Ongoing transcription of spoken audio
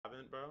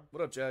bro.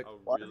 What up, Jack? I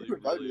Why really, did you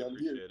invite really me? I'm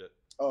here. appreciate it.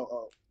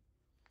 Oh.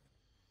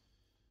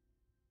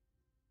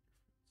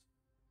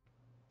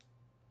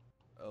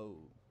 Oh.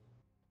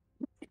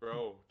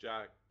 Bro,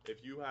 Jack,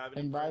 if you have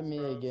any Invite friends, me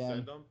bro, again.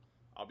 send them.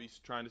 I'll be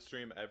trying to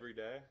stream every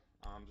day.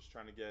 I'm just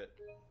trying to get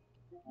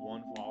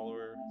one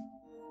follower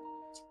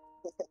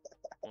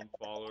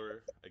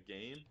a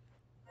game.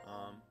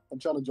 I'm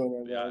trying to join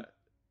right Yeah. now.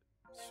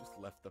 She just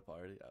left the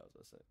party. I was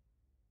gonna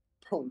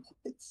Bro,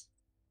 it's...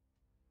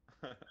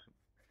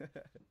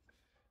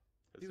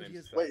 His Dude, name's he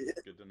is- Seth. Wait.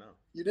 Good to know.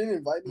 You didn't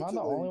invite me Am I to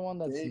the the only one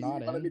that's game. not You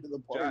invited in? me to the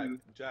party.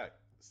 Jack,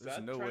 There's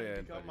Seth no tried way to I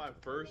become invited my you to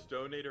the first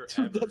donator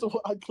Dude, ever. that's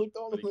what I clicked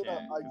on But and he then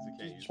can't, 'cause he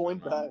can't I use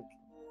joined my back.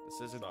 It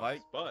says Sucks,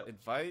 invite but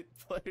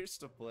players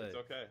to play. it's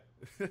okay.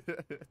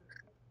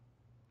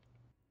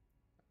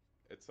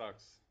 It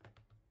sucks.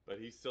 But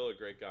he's still a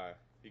great guy.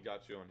 He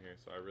got you on here,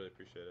 so I really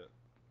appreciate it.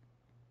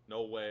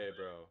 No way,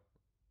 bro.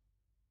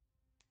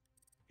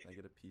 Can I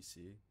get a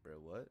PC? Bro,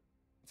 what?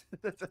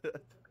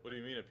 What do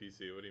you mean a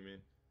PC? What do you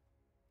mean?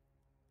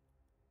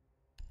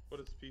 What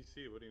is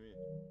PC? What do you mean?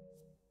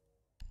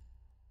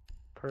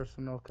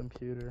 Personal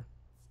computer.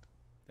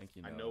 Thank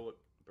you, I Noah. know what,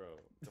 bro.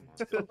 Come on.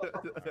 Thank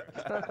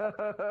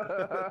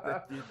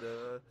you,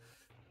 Noah.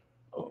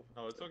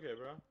 No, it's okay,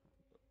 bro.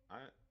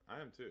 I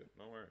am too.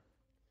 Don't worry.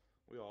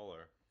 We all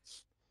are.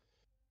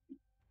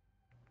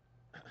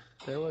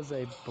 There was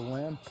a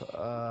blimp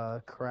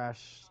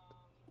crash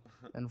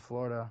in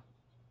Florida.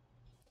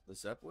 The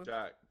Zeppelin?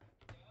 Jack,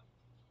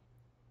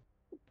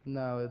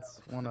 No, it's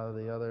one of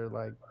the other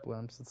like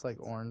blimps. It's like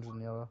orange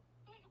and yellow.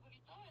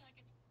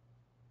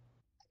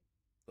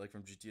 Like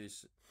from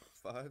GTA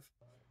 5?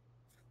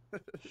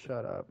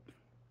 Shut up.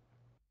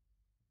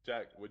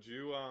 Jack, would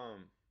you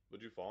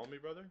follow me,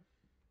 brother?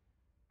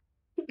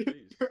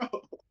 Please. Bro,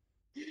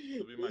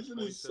 It'll be my this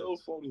is so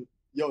 25th. funny.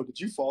 Yo, did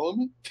you follow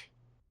me?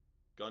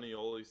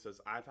 Gunnioli says,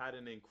 I've had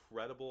an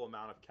incredible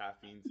amount of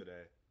caffeine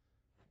today.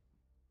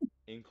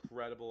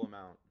 Incredible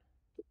amount.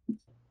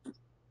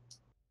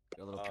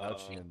 Got a little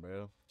pouchy in,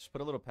 bro. Just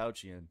put a little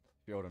pouchy in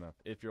if you're old enough.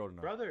 If you're old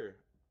enough. Brother,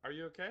 are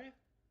you okay?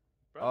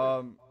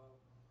 Brother.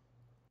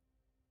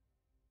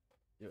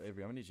 Yo,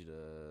 Avery, I'm gonna need you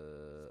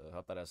to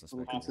hop that ass on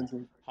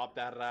spectator. Hop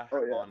that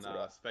Oh, yeah,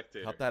 on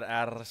Spectator. Hop that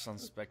ass on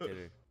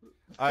spectator.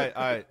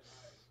 Alright.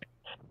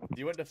 Do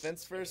you want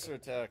defense first or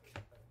attack?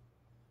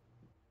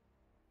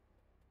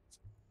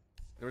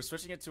 We're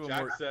switching it to a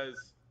more...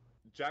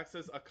 Jack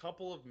says, a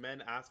couple of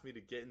men asked me to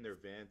get in their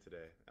van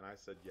today, and I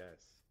said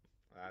yes.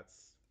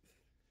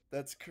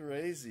 That's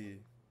crazy.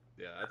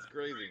 Yeah, that's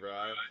crazy, bro.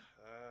 I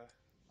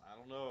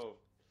don't know.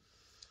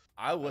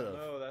 I would have.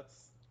 No,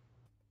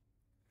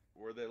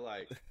 were they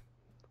like...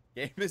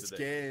 Game is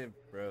game,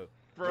 bro.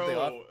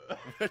 Bro.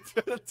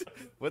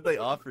 What'd they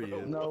offer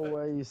you? No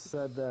way you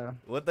said that.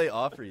 What'd they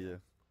offer you?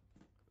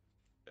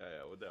 Yeah,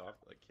 would they offer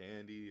like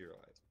candy or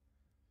like...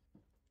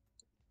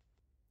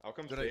 I'll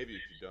come Did save you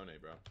if you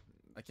donate, bro.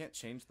 I can't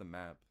change the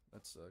map.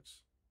 That sucks.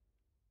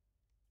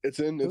 It's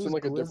in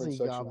like a different Glizzy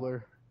section.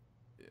 Gobbler?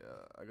 Yeah,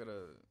 I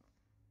gotta...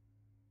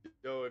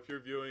 Yo, if you're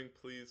viewing,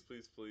 please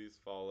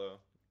follow.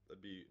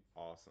 That'd be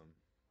awesome.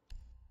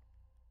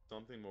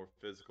 Something more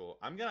physical.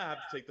 I'm gonna have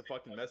to take the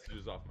fucking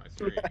messages off my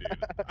screen, dude.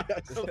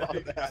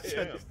 I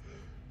am.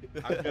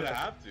 I'm gonna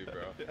have to,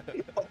 bro.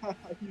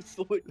 You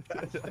slick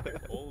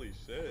bastard. Holy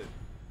shit.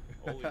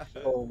 Holy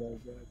shit. Oh my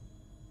god.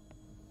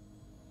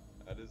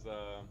 That is,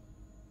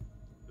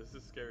 this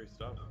is scary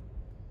stuff.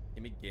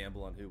 Can we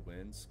gamble on who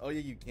wins? Oh,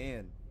 yeah, you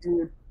can.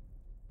 Ian,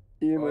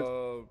 with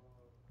where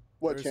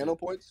what, is channel it?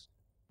 points?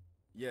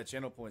 Yeah,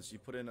 channel points. You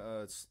put in,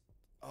 oh,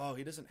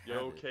 he doesn't have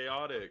Yo, it.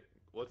 Chaotic.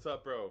 What's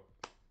up, bro?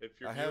 If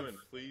you're I have- viewing,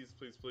 please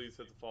hit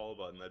the follow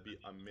button. That'd be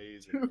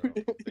amazing, bro.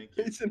 Thank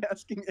you. Jason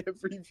asking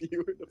every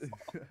viewer to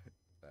follow.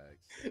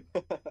 Facts.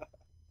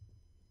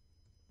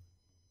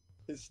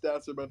 His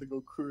stats are about to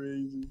go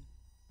crazy.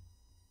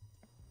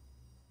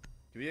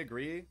 Do we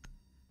agree?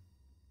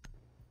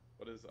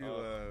 What is,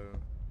 To,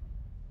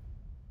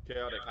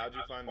 Chaotic, how'd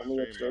you find the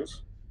Only stream, bro?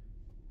 upstairs?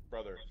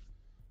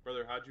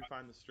 Brother, how'd you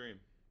find the stream?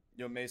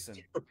 Yo, Mason.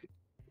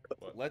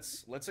 What?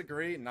 Let's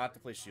agree not to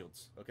play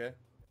shields, okay?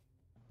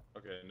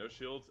 Okay, no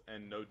shields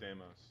and no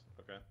demos,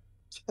 okay?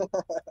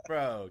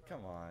 Bro,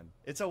 come on.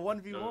 It's a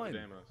 1v1. No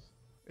demos.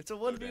 It's a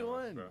No 1v1.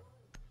 demos, bro.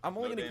 I'm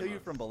only No gonna kill you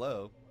demos. from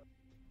below.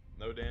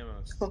 No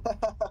demos.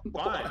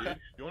 Fine, dude.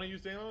 You wanna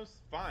use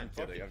demos? Fine,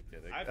 fuck it. I'm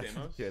kidding. I have demos.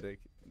 I'm kidding.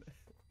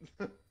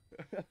 Just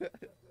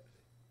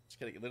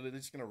kidding. Literally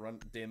just gonna run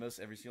demos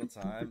every single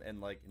time and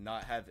like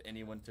not have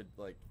anyone to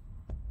like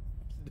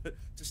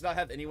just not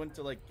have anyone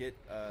to like get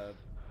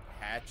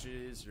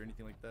hatches or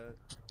anything like that.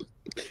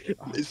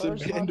 It's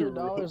First a vendor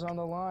 $100 on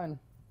the line.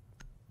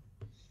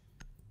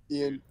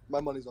 Ian, my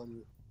money's on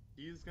you.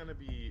 He's gonna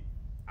be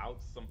out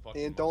some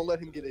fucking And don't money let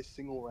him get a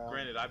single round.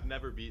 Granted, I've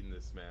never beaten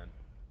this man.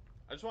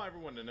 I just want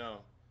everyone to know.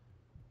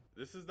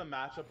 This is the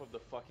matchup of the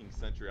fucking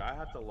century. I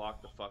have to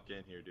lock the fuck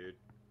in here, dude.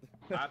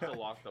 I have to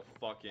lock the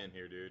fuck in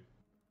here, dude.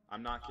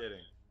 I'm not kidding.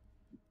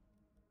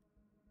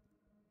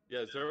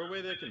 Yeah, is there a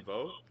way they can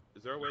vote?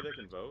 Is there a way they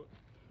can vote?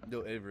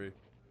 Yo, Avery.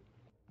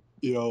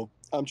 Yo,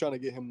 I'm trying to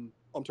get him.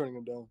 I'm turning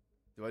him down.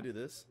 Do I do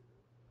this?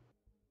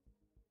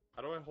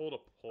 How do I hold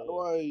a How do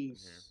pole? I? in here?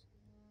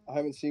 I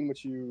haven't seen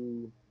what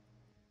you.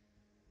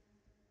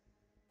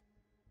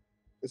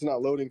 It's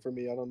not loading for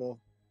me. I don't know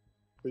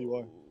who you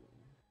are.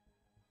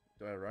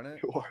 Do I run it?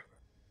 You are.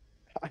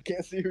 I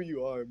can't see who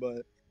you are,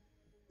 but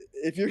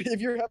if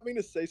you're having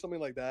to say something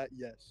like that,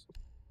 yes,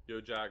 Yo,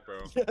 Jack, bro.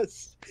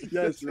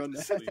 yes, run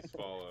that. Please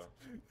follow.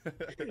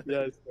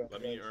 Yes, bro,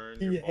 Let me yes. earn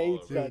He your follow,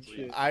 hates bro. that Please.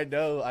 shit. I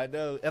know,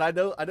 and I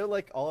know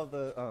like all of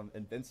the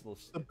invincible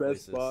The best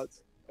places.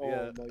 spots. Oh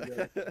Yeah. my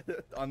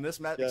god. On this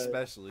map Yeah.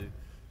 especially.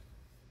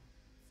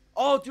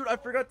 Oh, dude, I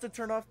forgot to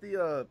turn off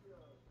the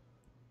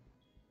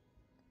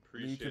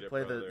Appreciate can it,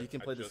 play the- brother. you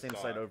can I play the just same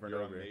saw side it. over and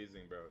You're over.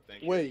 amazing, bro.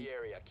 Thank you. Wait, The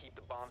area. Keep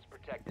the bombs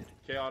protected.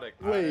 Chaotic.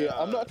 wait.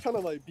 I, I'm not trying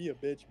to like be a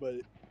bitch, but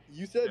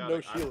you said no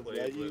Chaotic, shields, I right?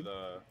 played with You?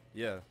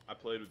 Yeah. I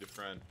played with your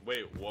friend.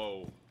 Wait,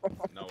 whoa.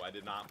 No, I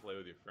did not play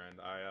with your friend.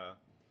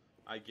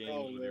 I gamed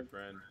Oh, with man. your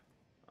friend.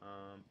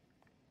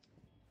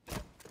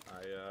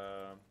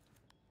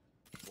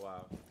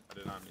 Wow. I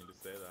did not mean to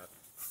say that.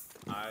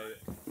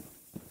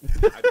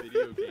 I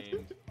video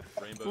gamed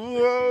Rainbow Six Siege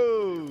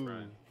with your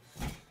friend.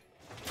 Yeah,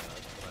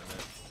 that's what I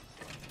meant.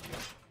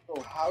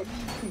 Oh, how do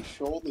you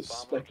control the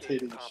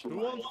spectating shit? Who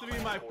wants to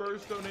be my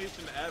first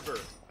donation ever?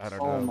 I don't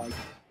Oh know. my.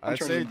 I'm I'd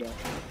turning say him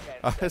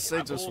down. I say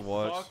I just will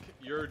watch. suck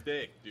your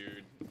dick,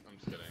 dude. I'm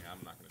just kidding. I'm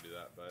not gonna do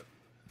that, but.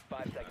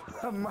 5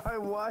 seconds left. My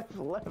wife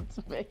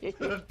left me.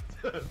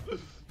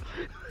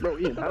 Bro,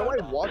 Ian, how do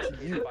I watch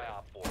you? By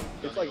Op 4.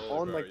 It's like Johnny on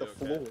Oliver, like the are you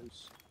okay?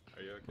 floors.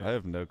 Are you I okay?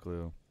 have no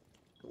clue.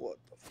 What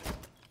the fuck?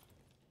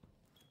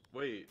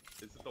 Wait,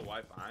 is it the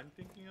wife I'm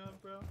thinking of,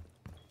 bro?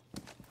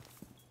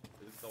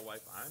 Is it the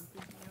wife I'm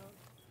thinking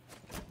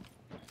of?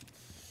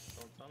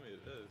 Don't tell me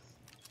it is.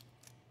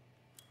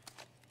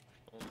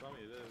 Don't tell me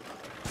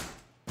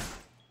it is.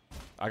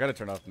 I gotta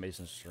turn off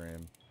Mason's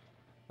stream.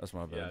 That's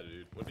my bad. Yeah,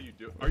 dude. What do you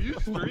do? Are you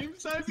stream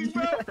sniping,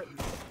 bro?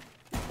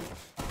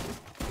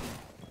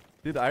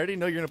 Dude, I already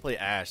know you're gonna play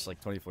Ash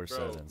like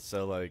 24/7.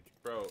 So like,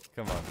 Bro,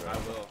 come on, bro. I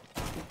will.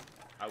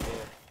 I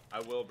will. I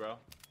will, bro.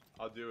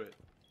 I'll do it.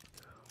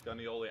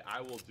 Gunnioli,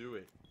 I will do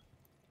it.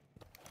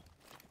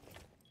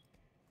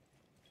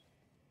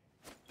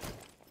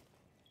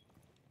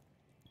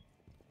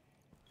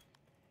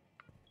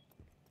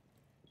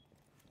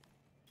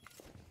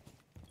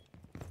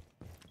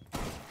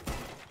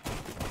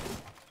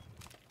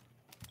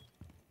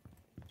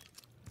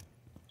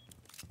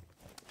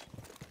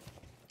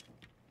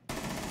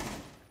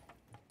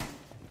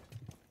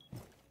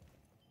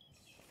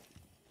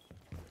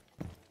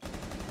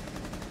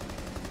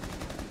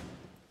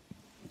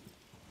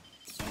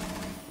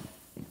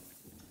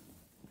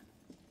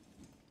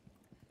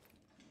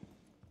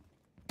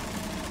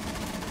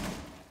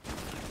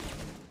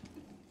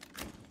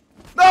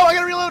 No, I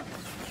gotta reload.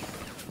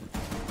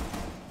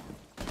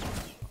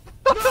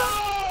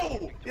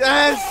 No!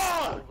 Yes.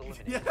 Fuck!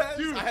 Yes.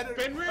 Dude, I had to-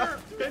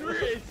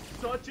 Fenrir is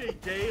such a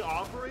gay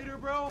operator,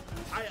 bro.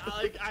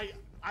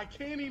 I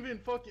can't even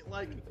fucking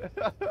like.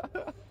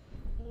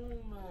 Oh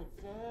my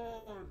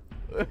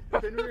god.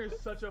 Fenrir is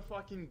such a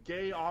fucking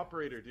gay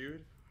operator,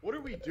 dude. What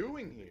are we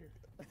doing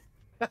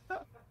here?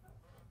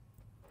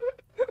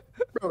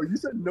 Bro, you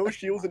said no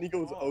shields and he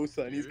goes Fuck,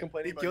 Osa and he's dude.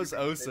 complaining He about goes you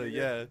being Osa, Fenrir.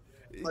 yeah.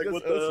 He Like, goes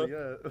what Osa,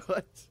 the- yeah.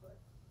 What?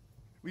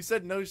 We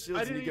said no I shields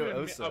and didn't you go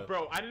even, Osa.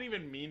 bro. I didn't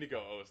even mean to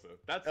go Osa.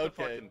 That's the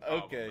Okay, fucking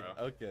problem, okay,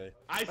 bro. okay.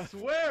 I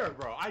swear,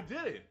 bro. I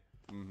did it.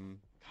 Mm-hmm.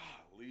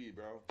 Golly,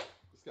 bro.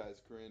 This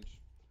guy's cringe.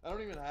 I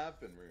don't even have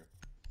Fenrir.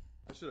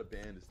 I should have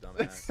banned his dumb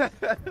ass.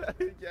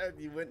 Yeah,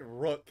 you went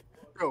Rook.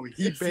 Bro,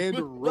 he banned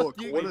Rook.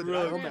 You What a went Did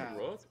I Rook. ban dumbass.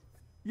 Rook?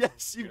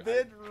 Yes, you Dude,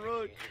 banned Use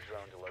Rook. your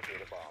drone to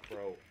locate a bomb.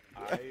 Bro,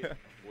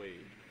 wait.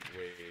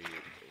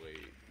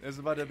 There's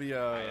about to be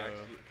I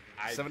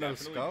 7-0 definitely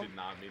scum? did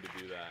not mean to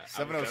do that.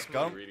 7-0 I was scum?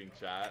 definitely reading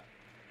chat.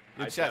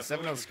 In I chat,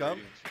 definitely 7-0 was scum?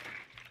 reading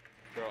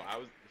Bro, I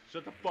was.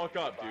 Shut the fuck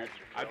up, dude.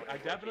 I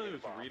definitely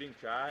was reading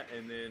chat,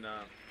 and then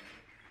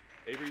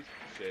Avery's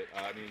shit.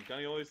 I mean,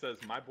 Gunny always says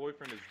my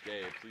boyfriend is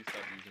gay. Please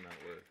stop using that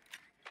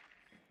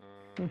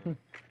word.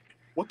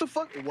 What the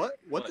fuck? What?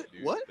 What?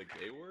 Dude? What? The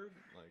gay word?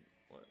 Like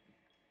what?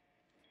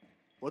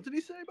 What did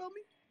he say about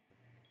me?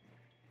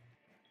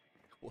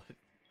 What?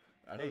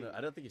 I don't know. I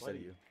don't think he said buddy.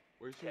 you.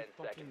 Where's your 10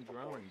 fucking seconds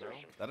before drone, bro?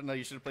 insertion. I don't know.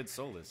 You should have played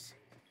Solus.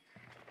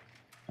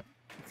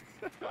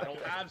 I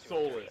don't have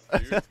Solus,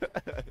 dude.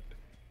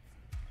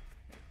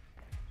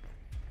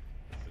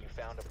 You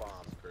found a bomb.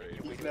 Great.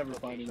 You can never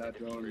find that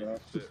drone, bro.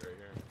 Shit right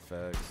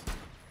here.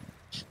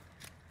 Facts.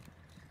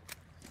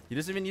 He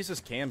doesn't even use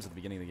his cams at the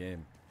beginning of the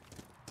game.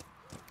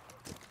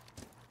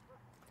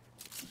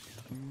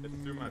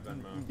 It's through my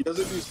Venmo. He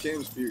doesn't use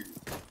games, period.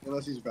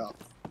 Unless he's Valve.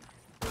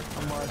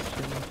 I'm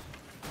watching.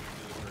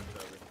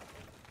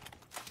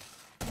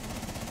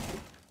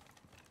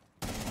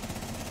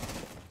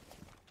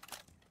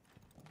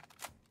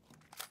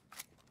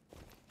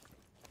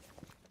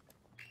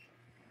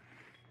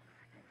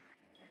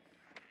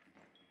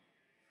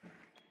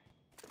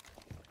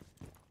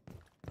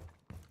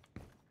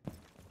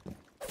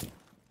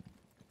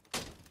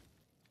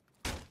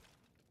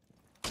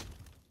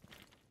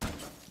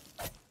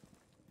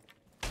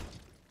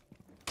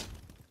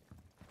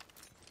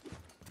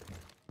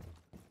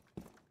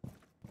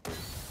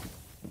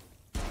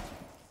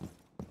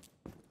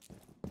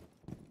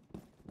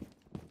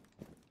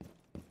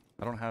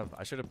 I don't have.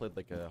 I should have played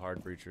like a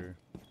hard breacher.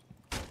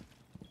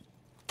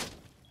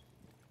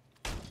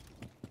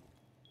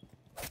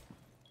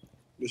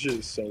 This shit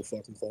is so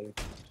fucking funny.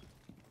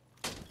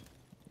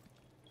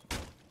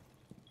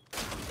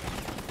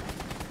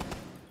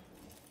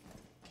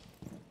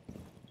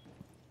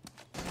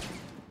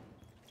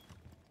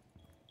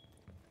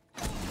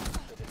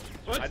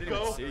 Let's didn't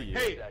even go. see you.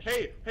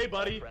 Hey,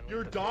 buddy.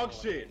 You're dog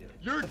shit.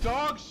 You're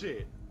dog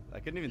shit. I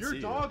couldn't even You're see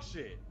dog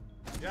shit.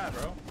 Yeah,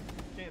 bro.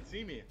 You can't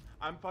see me.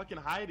 I'm fucking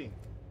hiding.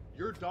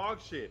 You're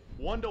dog shit.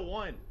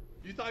 1-1.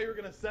 You thought you were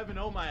gonna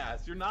 7-0 my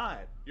ass. You're not.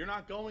 You're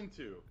not going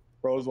to.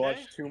 Bros Okay? watch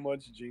too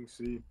much Jinxie.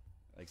 you.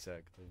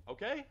 Exactly.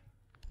 Okay?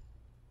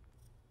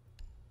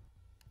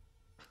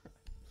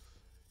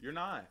 You're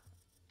not.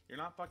 You're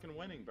not fucking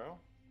winning, bro.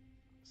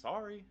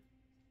 Sorry.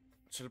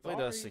 Should have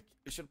played Sorry.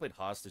 We should have played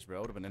hostage, bro.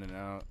 I would have been in and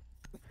out.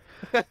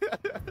 That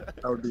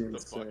would be The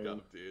fuck insane.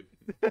 up, dude.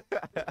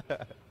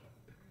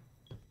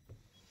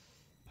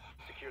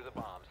 Secure the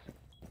bombs.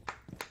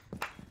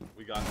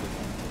 We got this.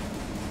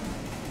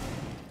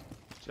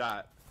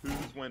 Chat,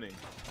 who's winning?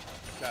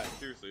 Chat,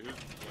 seriously, who's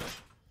winning?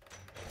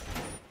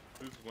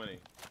 Who's winning?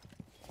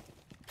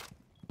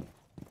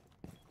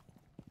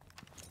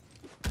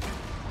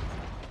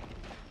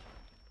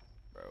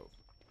 Bro,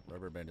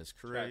 rubber band is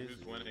Chat, crazy.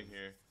 who's winning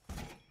here?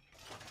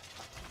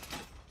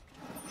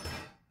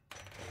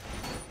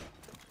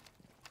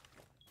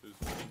 Who's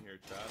winning here,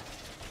 chat?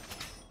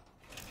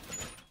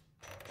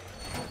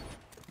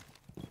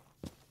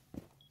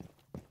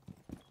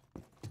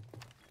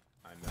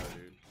 I know,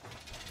 dude.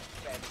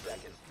 10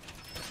 seconds.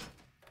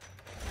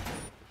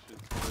 This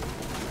shit's cool.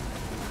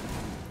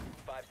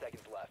 5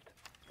 seconds left.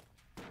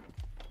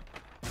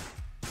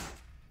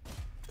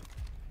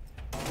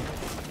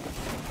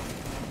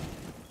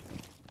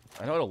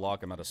 I know how to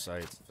lock him out of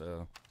sight,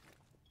 though.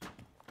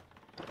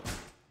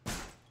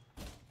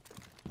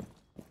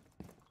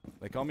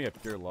 They call me a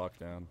pure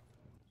lockdown.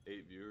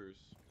 8 viewers.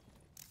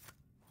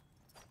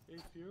 8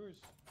 viewers.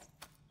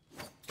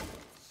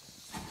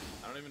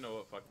 I don't even know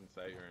what fucking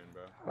site you're in,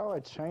 bro. How do I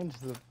change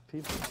the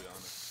people? To be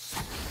honest.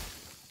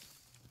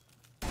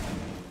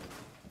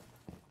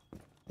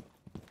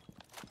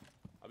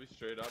 I'll be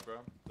straight up, bro.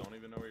 Don't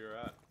even know where you're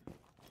at.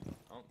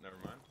 Oh, never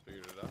mind.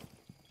 Figured it out.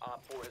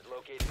 Op 4 has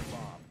located the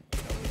bomb.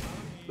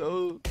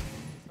 No.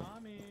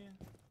 Tommy.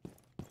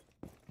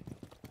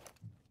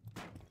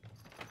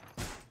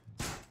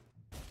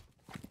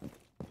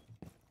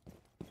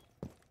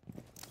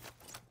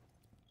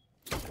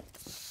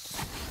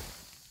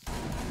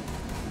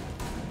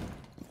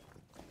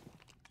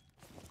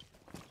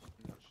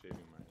 I'm not shaving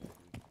my head,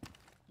 dude.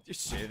 You're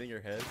shaving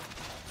your head? He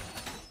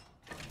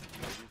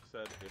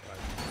said if I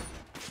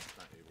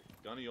not able.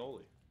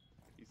 Gunnioli.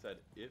 He said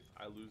if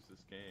I lose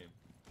this game,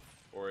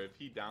 or if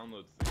he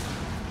downloads the game, I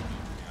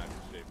have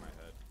to shave my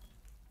head.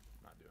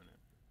 Not doing it.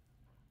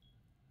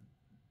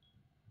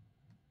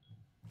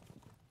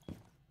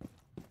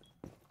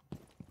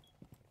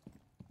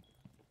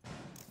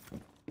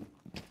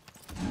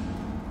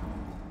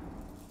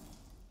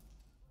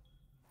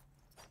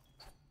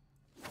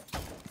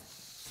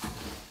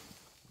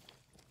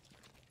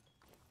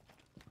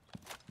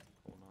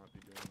 Will not be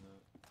doing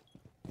that.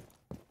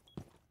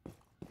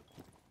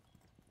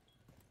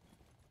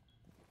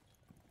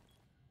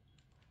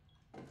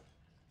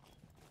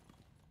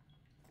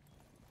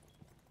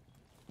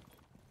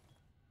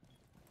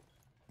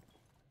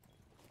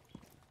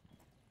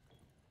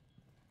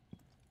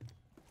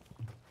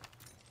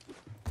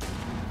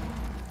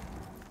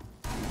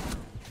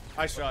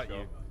 I shot go.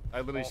 you. I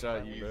literally All shot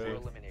friendlies you, were bro.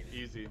 eliminated.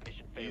 Easy,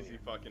 Mission easy failure.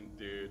 fucking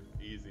dude,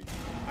 easy.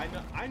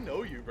 I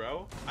know you,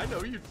 bro. I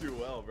know you too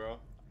well, bro.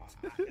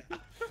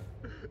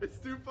 It's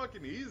too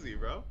fucking easy,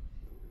 bro.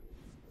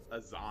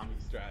 A zombie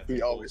strat.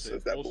 He always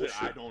bullshit. says that bullshit. I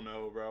bullshit. don't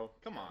know, bro.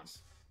 Come on,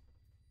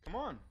 come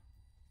on,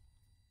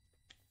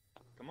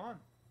 come on.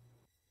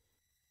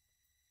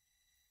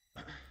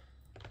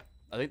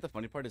 I think the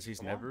funny part is he's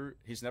Come on.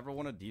 never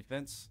won a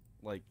defense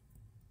like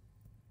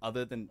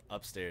other than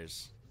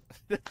upstairs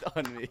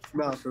on me.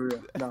 Nah, for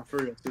real. Nah, for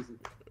real. Seriously.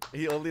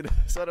 He only knows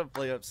how to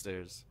play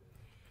upstairs.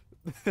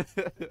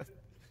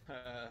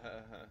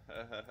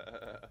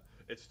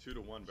 It's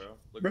 2-1, bro.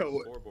 Look Bro, at the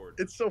scoreboard.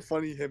 It's so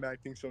funny him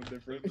acting so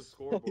different. Look at the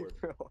scoreboard.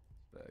 Bro.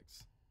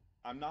 Thanks.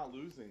 I'm not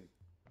losing.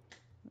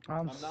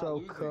 I'm not so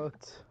losing.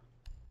 cooked.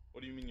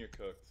 What do you mean you're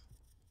cooked?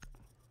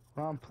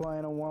 I'm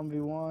playing a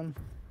 1v1.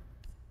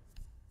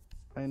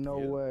 Ain't no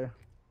Yeah. way.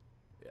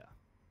 Yeah.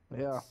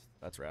 Yeah.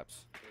 That's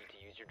raps. You need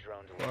to use your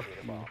drone to Fuck locate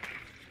a you. bomb.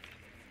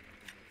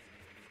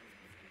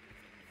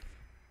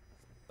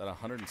 That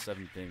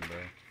 107 ping,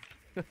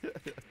 bro.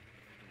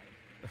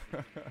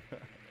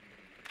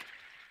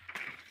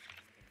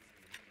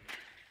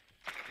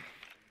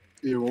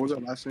 Yeah, what was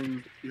that last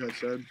thing you had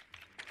said?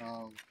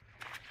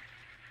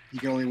 You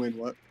can only win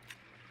what?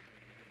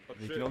 Oh,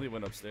 You shit. can only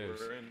win upstairs.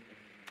 We're in.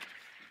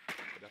 I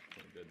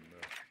definitely didn't, bro.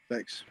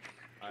 Thanks.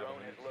 I have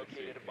Drone a has 168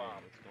 located a ping.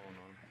 bomb. What's going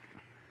on?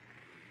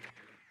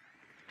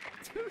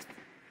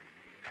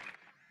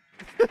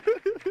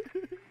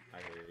 I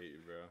hate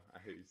you, bro. I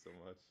hate you so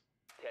much.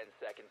 10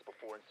 seconds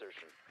before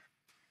insertion.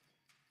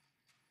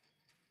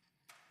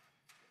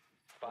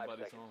 5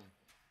 Nobody's seconds. home.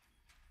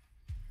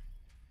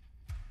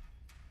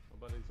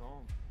 Nobody's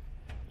home.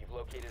 You've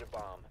located a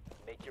bomb.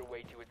 Make your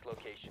way to its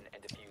location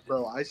and defuse it.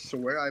 Bro, I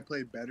swear I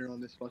play better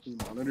on this fucking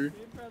monitor,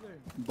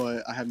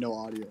 but I have no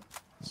audio.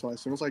 So as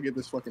soon as I get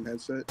this fucking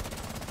headset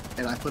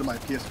and I put my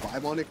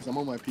PS5 on it, because I'm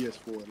on my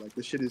PS4, like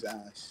this shit is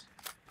ass.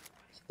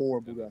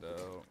 Horrible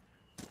graphics.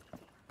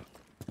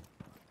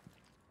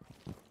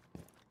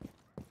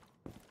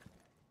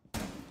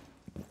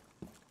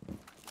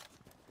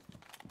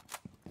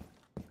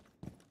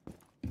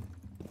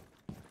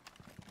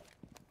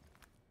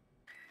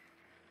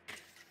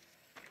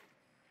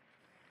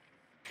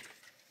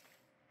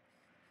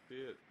 See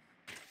it.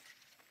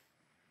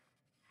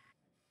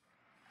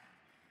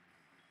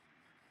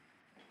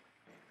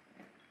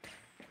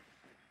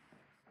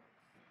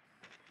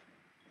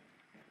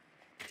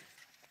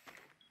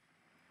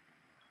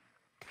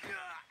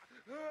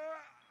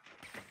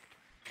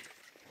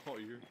 Oh,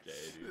 you're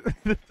gay,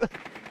 dude.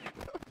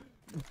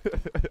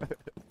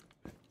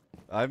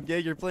 I'm gay.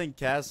 You're playing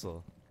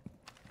Castle.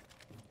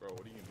 Bro,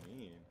 what do you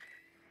mean?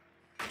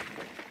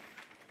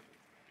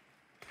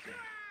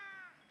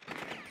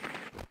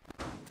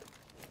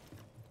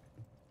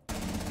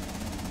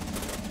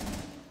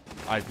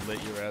 I'd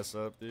lit your ass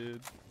up,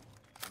 dude.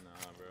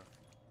 Nah, bro.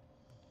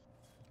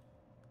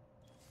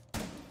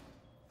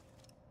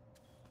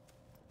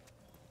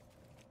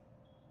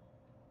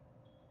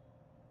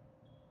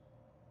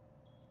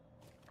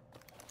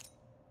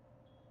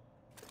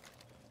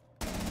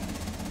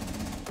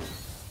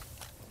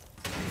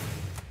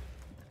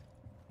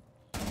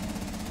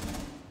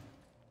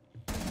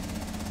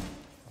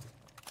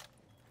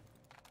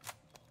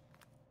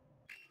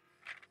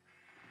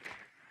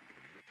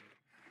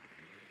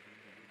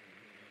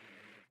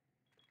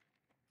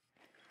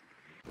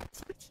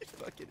 You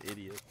fucking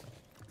idiot.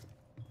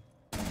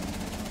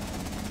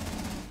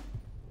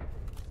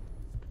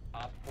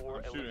 Op 4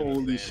 I'm shooting eliminated.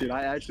 Holy Insanity shit,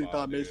 I actually spot,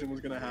 thought dude. Mason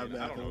was gonna have I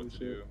that. don't know Holy what to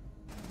shit. do.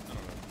 I don't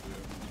know what to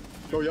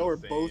do. Bro, y'all were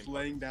Shooting the both same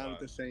laying fucking down at spot.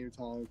 the same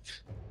time.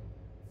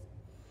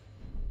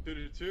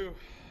 2-2.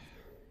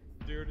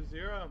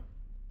 0-0.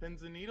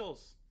 Pins and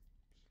needles.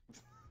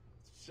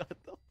 Shut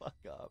the fuck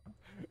up.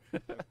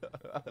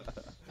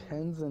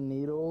 Pins and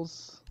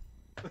needles.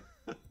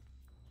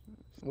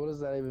 What does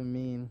that even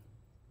mean?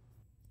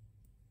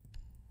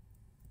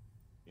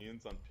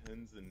 Ian's on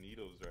pins and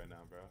needles right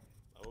now, bro.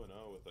 0-0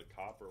 with a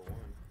copper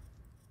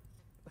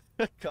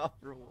 1.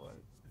 Copper one.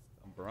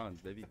 I'm bronze,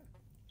 baby.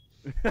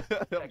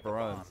 Protect the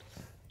Bronze. bombs.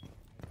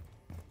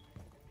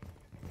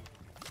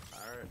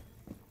 Alright.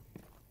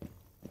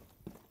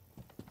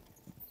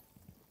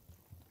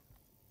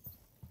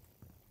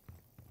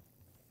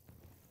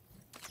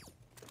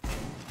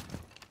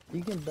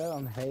 You can bet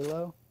on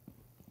Halo.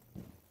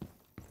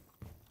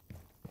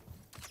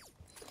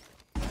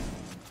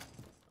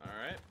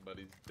 Alright, but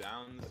he's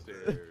down the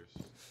stairs.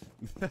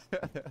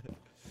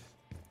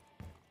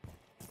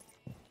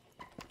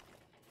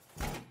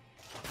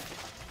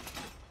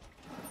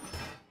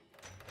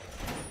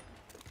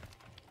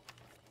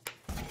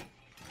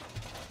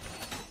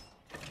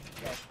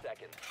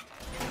 Seconds.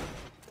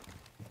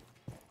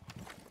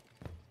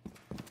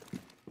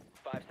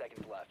 5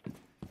 seconds left.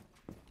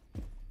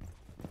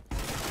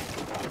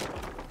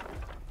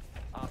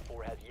 Op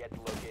 4 has yet to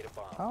locate a I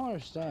bomb. don't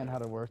understand how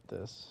to work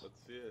this. Let's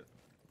see it.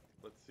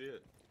 Let's see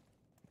it.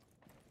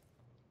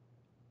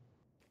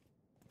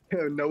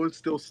 Noah's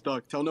still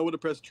stuck. Tell Noah to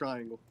press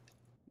triangle.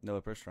 No,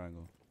 press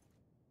triangle.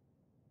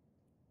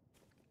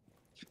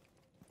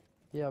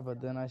 Yeah,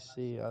 but then I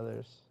see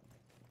others.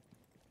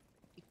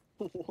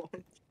 What?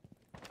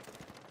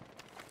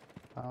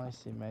 I only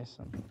see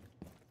Mason.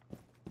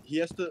 He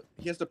has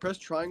to press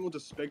triangle to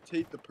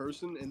spectate the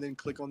person and then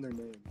click on their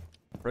name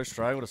Press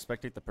triangle to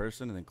spectate the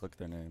person and then click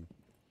their name.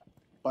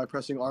 by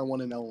pressing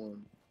R1 and L1.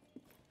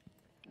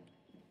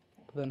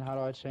 But then how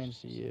do I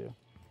change to you?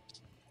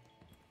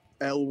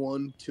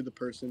 L1 to the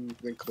person,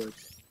 then click.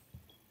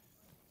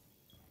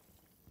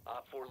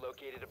 Op 4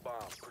 located a bomb.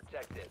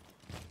 Protect it.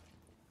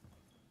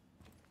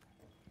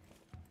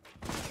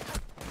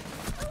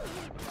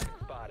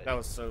 Spotted. That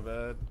was so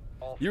bad.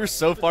 All You were friendlies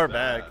so far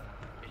Bad. back.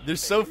 You're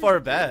so far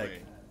back.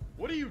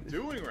 What are you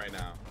doing right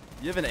now?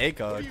 You have an What are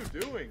ACOG. you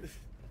doing?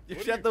 You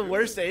What got are the you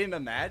worst doing? aim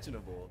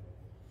imaginable.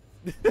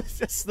 It's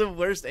just the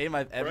worst aim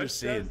I've ever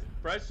seen.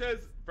 Fresh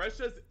says,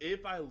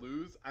 if I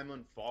lose, I'm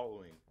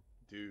unfollowing.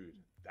 Dude,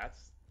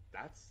 that's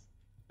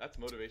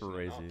motivation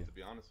enough, Crazy. to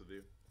be honest with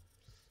you.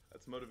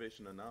 That's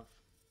motivation enough.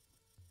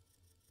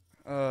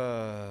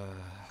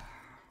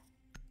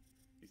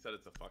 He said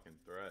it's a fucking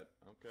threat.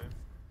 Okay.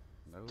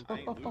 No. I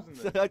ain't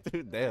losing then.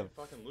 Dude, I damn. ain't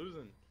fucking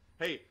losing.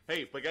 Hey,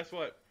 but guess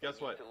what?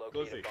 Guess what? To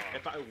locate a Glizzy, bomb.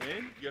 if I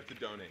win, you have to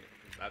donate.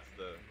 That's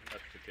the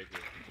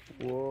kicker.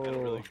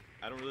 Whoa.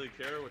 I don't really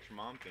care what your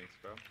mom thinks,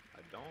 bro.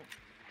 I don't.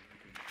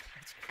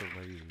 That's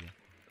crazy.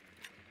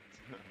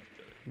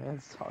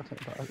 Man's talking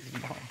about his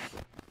mom.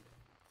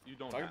 You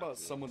don't. Talking have about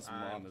to. someone's I'm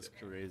mom is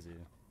kidding. crazy.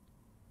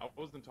 I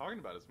wasn't talking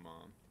about his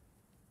mom.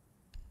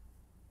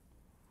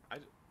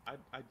 I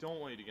don't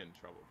want you to get in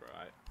trouble, bro.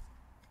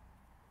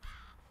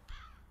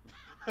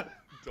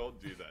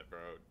 Don't do that, bro.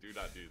 Do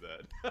not do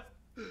that.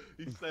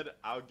 He said,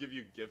 "I'll give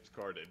you gift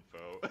card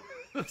info."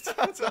 It's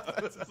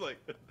like,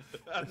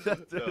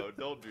 no,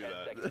 don't do 10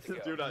 that. seconds to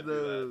go. Do not do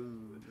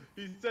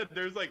that. He said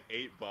there's like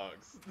 $8.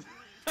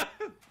 5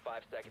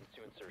 seconds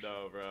to insertion.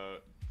 No, bro.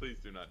 Please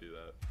do not do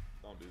that.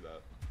 Don't do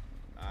that.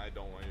 I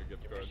don't want your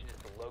gift Your card. mission is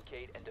to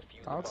locate and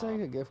defuse I'll the bomb.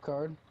 take a gift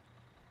card.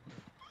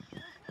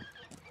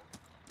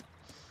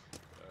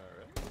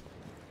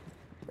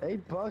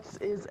 Alright.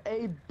 $8 is $8.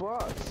 Good, dude.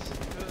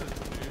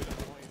 I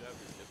don't want you to have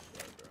your gift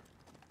card, bro.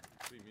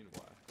 What do you mean,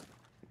 why?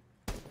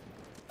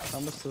 I'm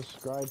gonna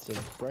subscribe to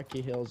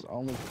Brecky Hill's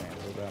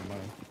OnlyFans with that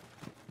money.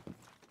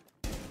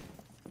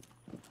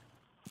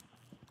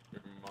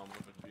 Your mom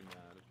would be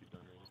mad if you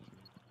donated to me.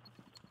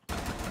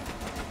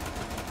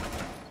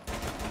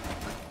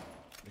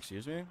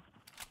 Excuse me?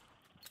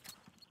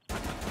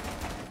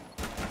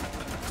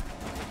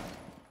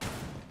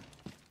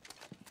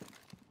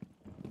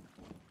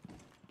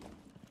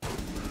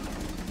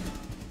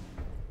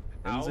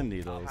 Pins and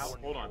needles.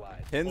 Hold on.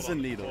 Pins Hold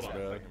and on. needles, Hold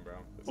on a bro. second, bro.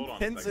 Hold on a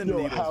Pins second. and Yo,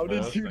 needles, how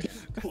bro. did you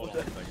Hold on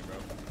a second,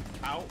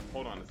 bro.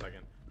 Hold on a second.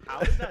 How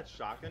did that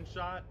shotgun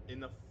shot in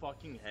the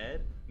fucking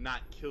head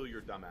not kill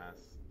your dumb ass?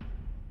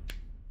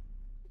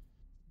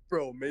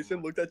 Bro,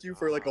 Mason looked at you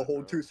for like a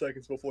whole 2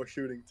 seconds before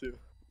shooting too.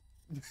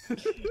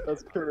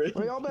 That's crazy.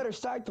 Well, y'all better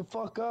stack the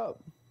fuck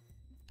up.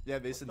 Yeah,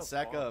 Mason, What the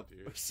sack fuck, up.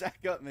 dude?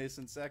 Sack up,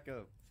 Mason, sack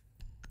up.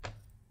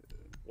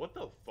 What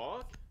the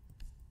fuck?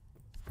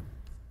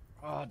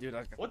 Oh, dude,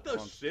 I got What the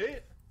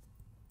shit?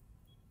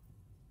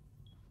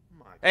 Oh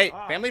my Hey,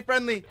 God. family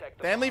friendly. Protect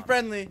the Family bomb.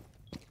 friendly.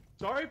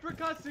 Sorry for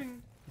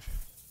cussing.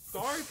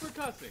 Sorry for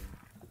cussing.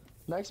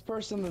 Next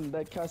person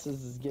that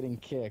cusses is getting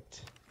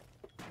kicked.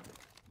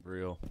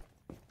 Real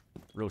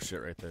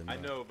shit right there. I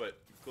man. know, but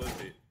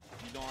Glizzy,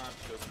 you don't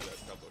have to go through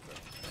that trouble, bro.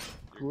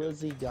 You're good.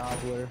 Glizzy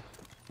Gobbler.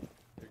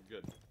 You're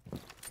good.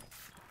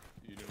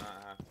 You do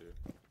not have to.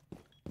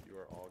 You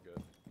are all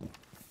good.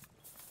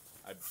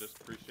 I just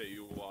appreciate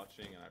you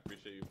watching, and I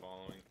appreciate you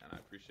following, and I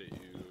appreciate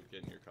you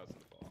getting your cousin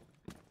to follow.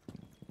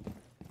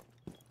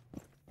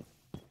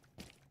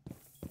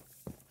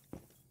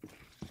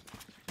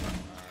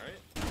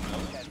 Alright.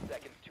 10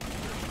 seconds to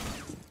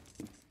insertion.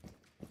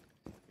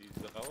 He's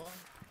Ella.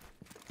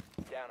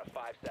 Down to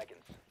 5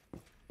 seconds.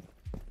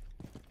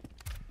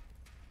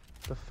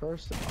 The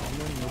first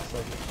Omen looks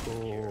like a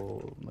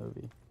cool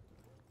movie.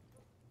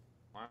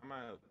 Why am I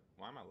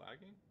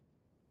lagging?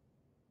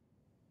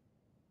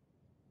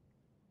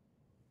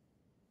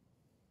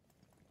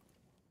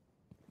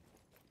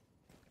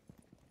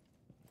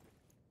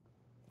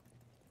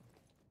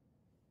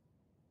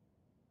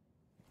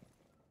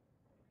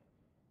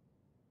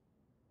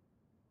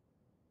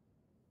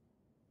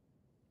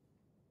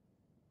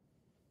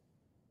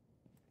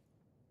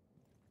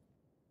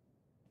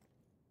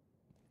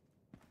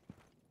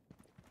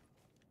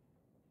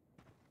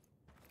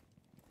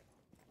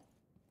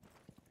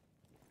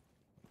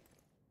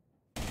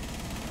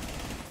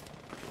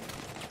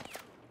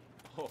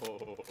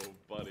 Oh,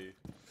 buddy.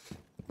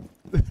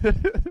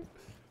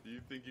 You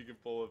think you can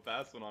pull a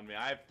fast one on me?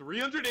 I have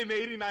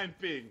 389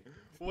 ping.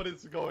 What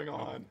is going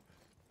on?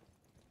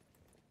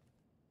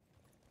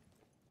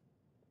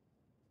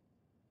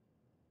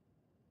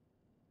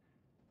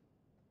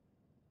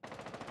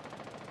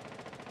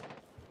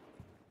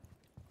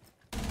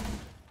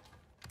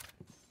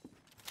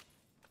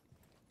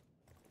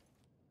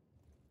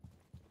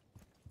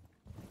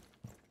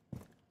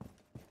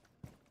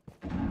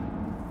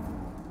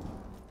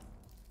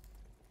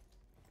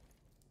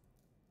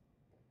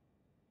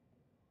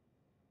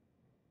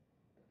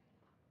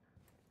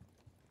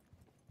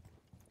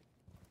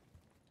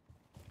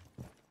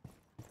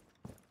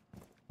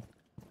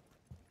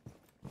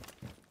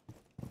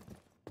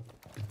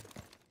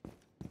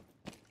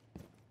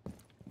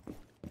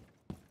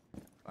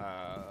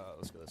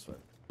 Let's go this way.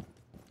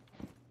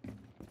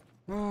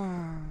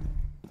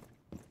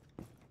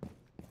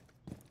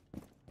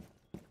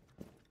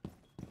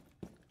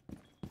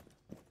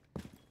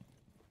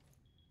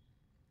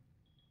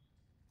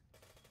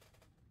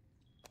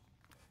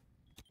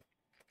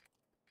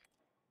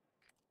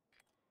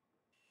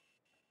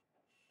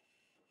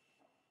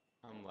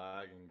 I'm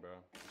lagging, bro.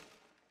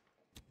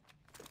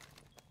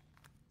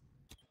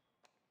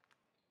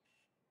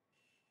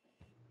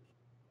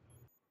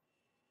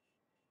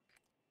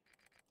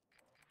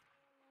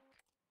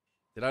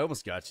 Dude, I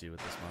almost got you with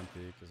this one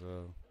peak as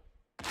well.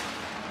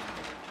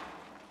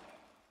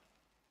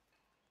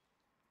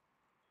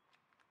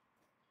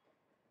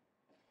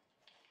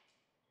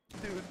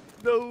 Dude,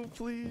 no,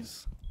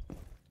 please.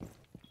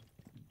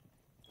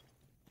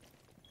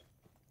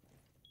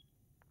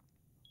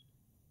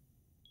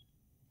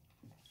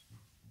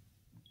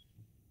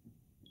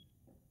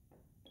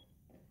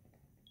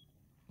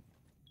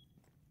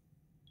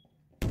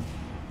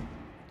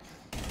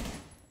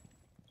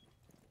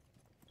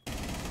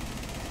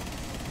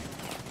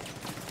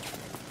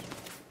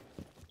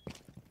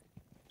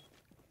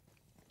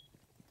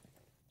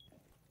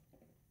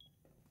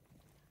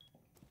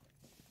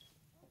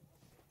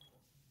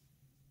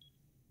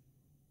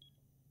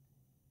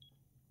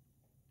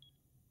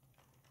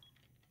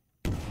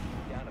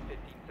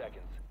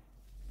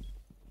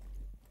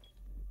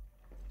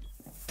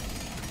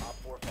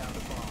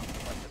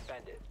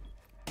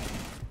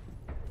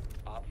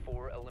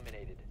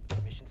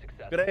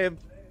 Good aim.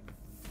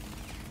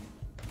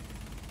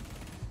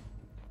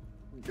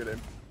 Good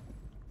aim.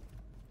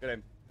 Good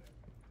aim.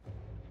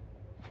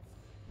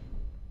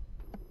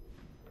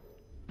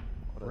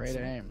 Great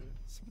aim.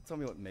 Someone tell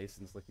me what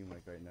Mason's looking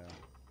like right now.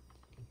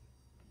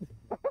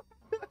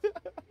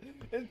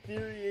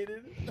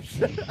 Infuriated.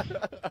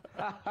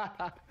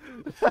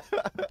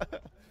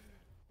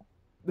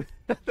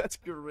 That's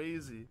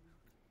crazy.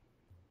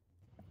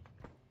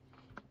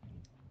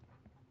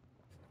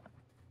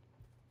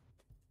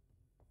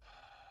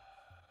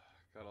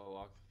 Gotta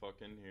lock the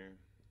fuck in here.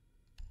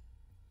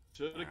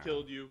 Should've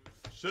killed you.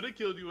 Should've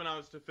killed you when I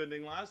was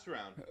defending last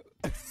round.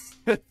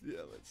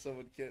 Yeah, let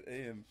someone get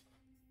aim.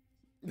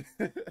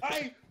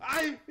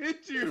 I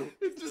hit you.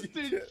 It just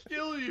didn't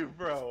kill you,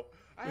 bro.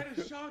 I had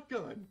a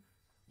shotgun.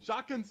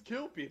 Shotguns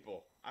kill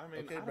people. I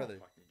mean, Okay, I don't brother.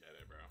 fucking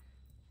get it, bro.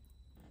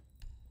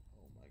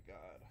 Oh my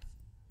god.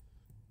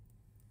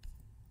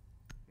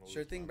 I'm gonna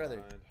Sure lose thing, my brother.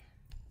 mind.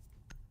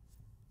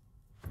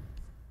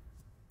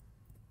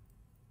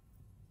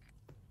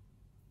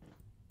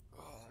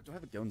 Oh, do I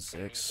have a gun Need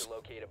 6? to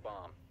locate a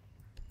bomb.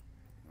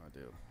 Oh, I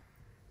do.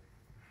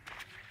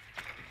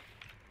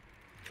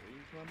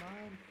 Lose my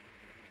mind.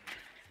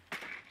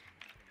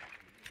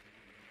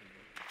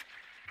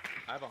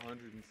 I have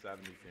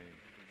 170 ping.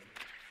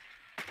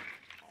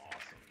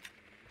 Awesome.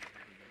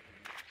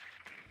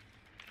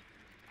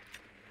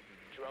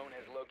 Drone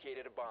has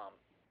located a bomb.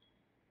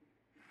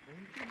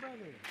 Thank you,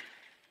 brother.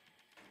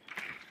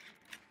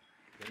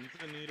 Into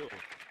the needle.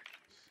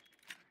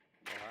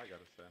 All I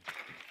gotta say.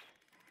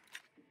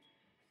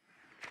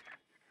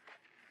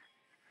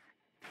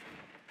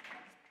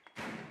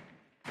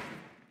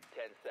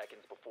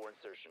 Seconds before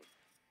insertion.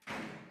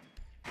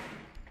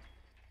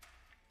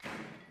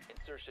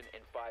 Insertion in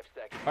 5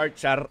 seconds. Alright,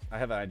 chatter. I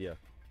have an idea.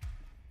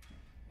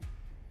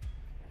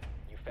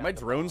 You Did found my the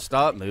drone bomb.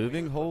 stop Make your way to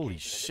moving? its Holy location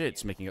and shit,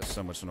 it's defuse it. making up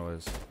so much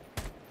noise.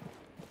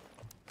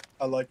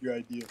 I like your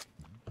idea.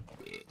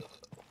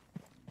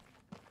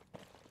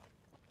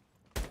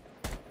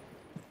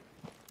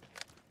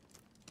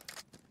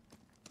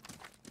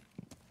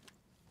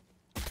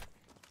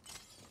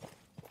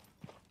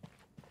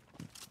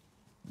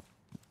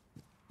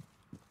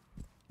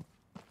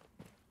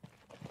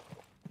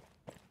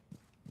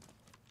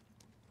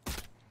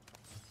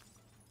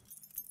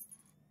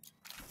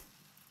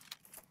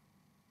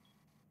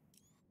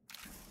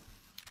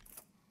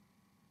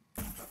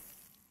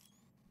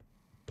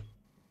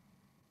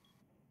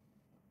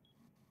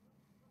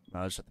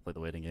 No, I just have to play the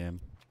waiting game.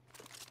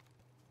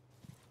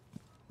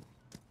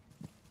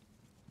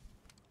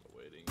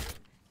 Waiting.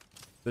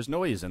 There's no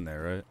way he's in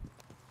there, right?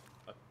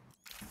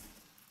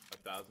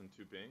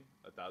 1,002 ping.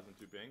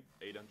 1,002 ping.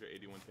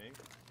 881 ping.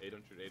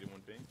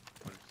 881 ping.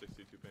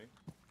 162 ping.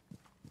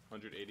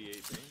 188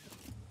 ping.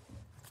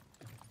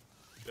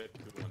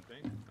 51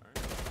 ping. Alright.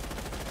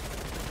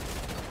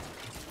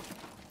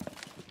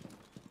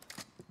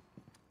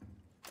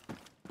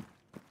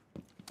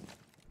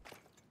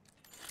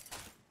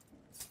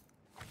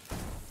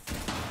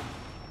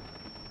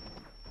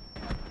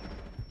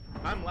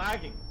 I'm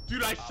lagging.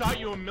 Dude, I shot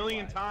you a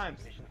million times.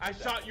 I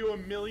shot you a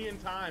million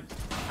times.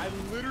 I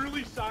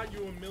literally shot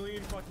you a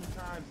million fucking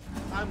times.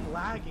 I'm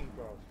lagging,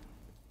 bro.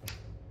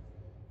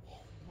 Oh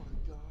my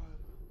god.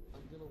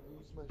 I'm gonna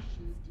lose my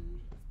shit,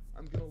 dude.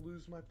 I'm gonna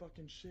lose my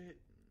fucking shit.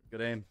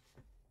 Good aim.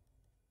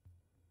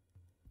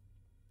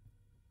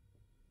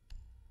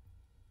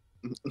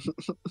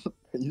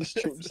 Are you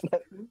stream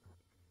sniping?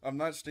 I'm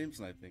not stream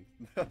sniping.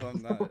 No,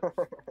 I'm not.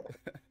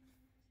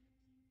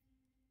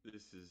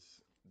 This is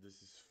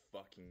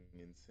fucking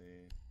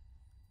insane.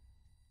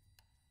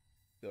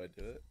 Do I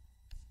do it?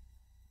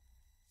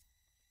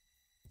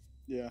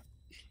 Yeah.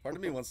 Part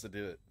of me wants to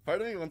do it.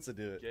 Part of me wants to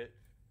do it. Get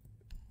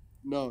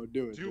No,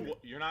 do it. dude,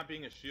 you're not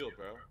being a shield,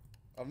 bro.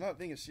 I'm not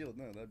being a shield.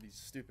 No, that'd be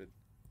stupid.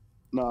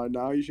 No,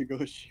 now you should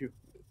go shoot.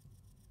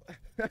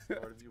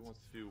 Part of you wants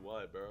to do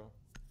what, bro?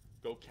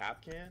 Go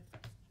cap can?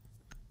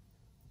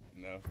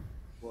 No.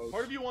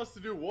 Part of you wants to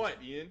do what,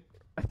 Ian?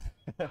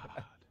 God.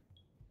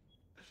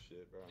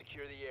 Shit, bro.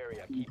 Secure the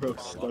area. Keep Bro, the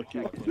bomb stuck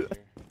in protected. here.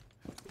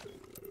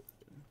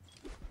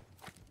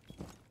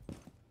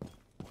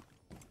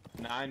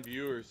 Nine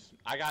viewers.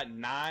 I got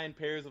 9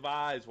 pairs of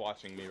eyes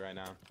watching me right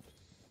now.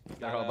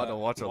 They're all about to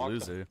watch a walk the-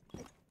 loser.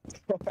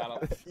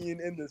 gotta-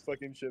 Ian, end this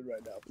fucking shit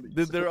right now, please.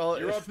 Dude, they're all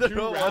You're up they're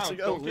 2 all rounds. watching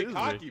a Don't loser. get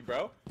cocky,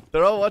 bro.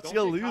 They're all watching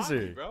Don't a get cocky,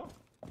 loser. bro.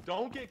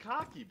 Don't get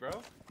cocky, bro.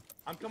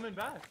 I'm coming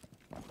back.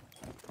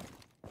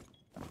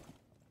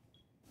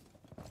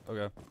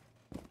 Okay.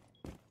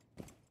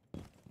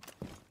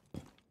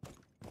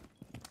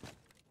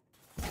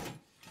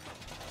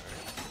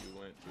 You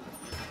went to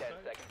 10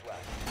 seconds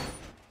left.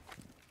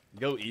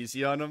 Go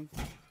easy on him.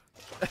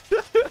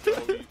 Who,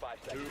 5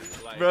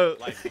 seconds. like, Bro.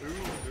 like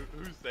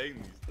who's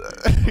saying these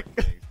fucking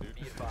things, dude?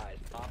 Be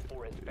advised, Op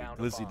 4 has found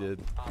a Lizzie bomb. did.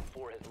 Op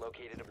 4 has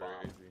located a bomb.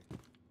 Crazy.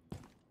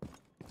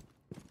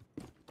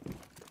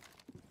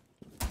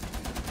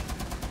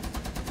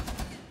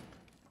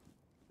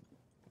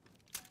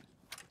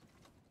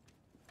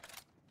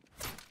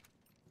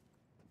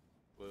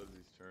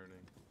 Lizzie's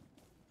turning.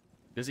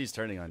 Because he's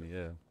turning on you,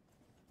 yeah.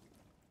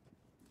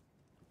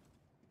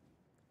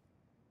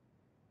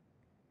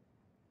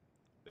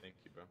 Thank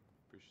you, bro.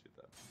 Appreciate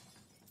that.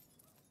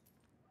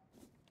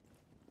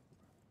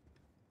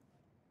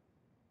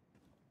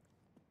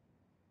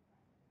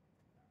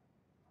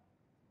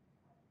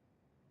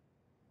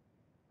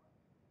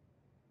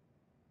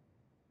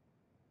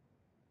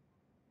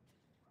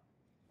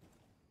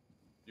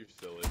 You're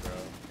silly, bro.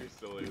 You're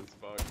silly as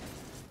fuck.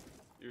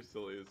 You're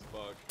silly as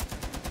fuck.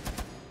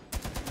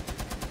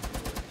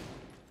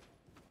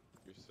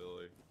 You're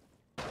silly.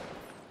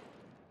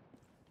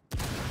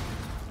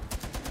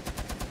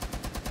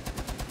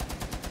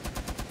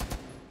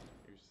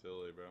 You're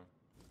silly, bro.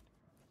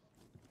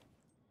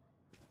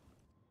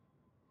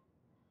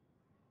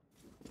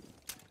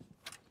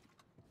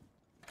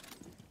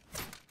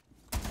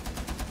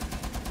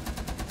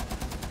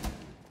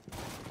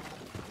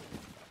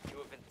 You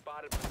have been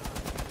spotted.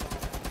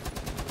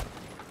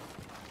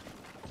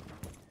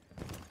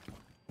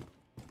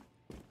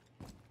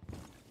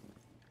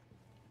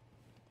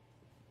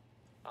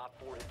 Op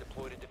 4 has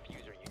deployed a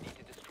diffuser. You need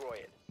to destroy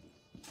it.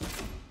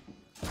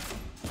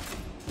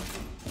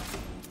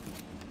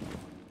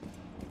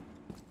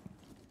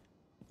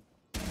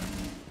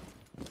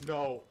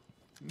 No.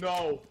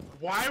 No.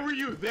 Why were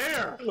you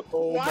there?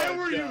 Oh Why my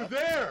were you God.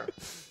 there?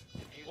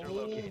 Diffuser Oh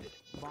located.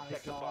 my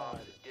Protect the bomb. God.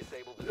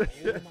 Disable the Oh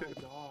diffuser. my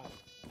god.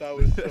 That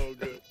was so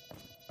good.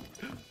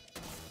 Dude,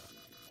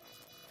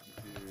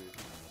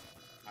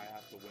 I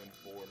have to win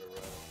 4 in a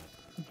row.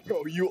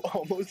 Bro, you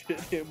almost hit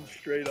him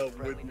straight up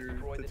with Friendly, your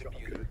destroy the T'Chaka.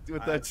 diffuser.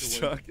 With I that have to win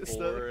chunk stuff.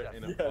 4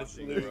 in a Yes,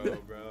 fucking literally. row,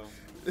 bro.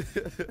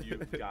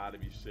 You've gotta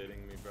be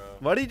shitting me, bro.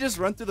 Why did you just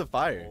run through the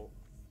fire?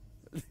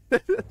 Oh,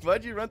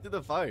 Why'd you run through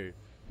the fire?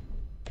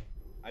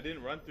 I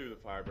didn't run through the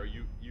fire, bro.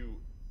 You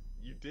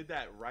did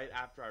that right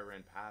after I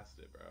ran past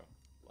it, bro.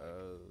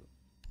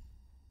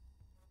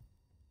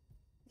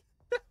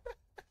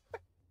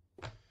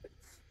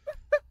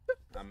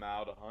 I'm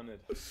out 100.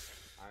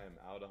 I am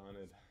out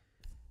 100.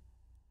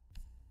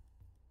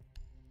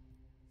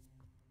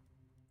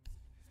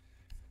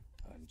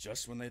 And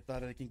just when they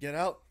thought I can get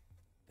out,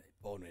 they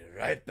pulled me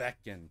right back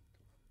in.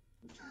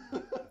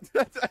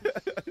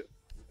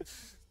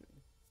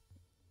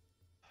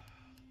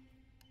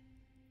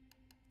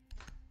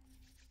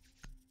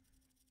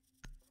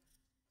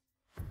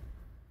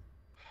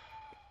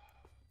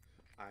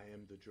 I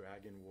am the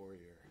Dragon Warrior.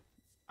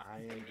 I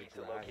am need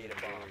the to locate Dragon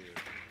a bomb. Warrior.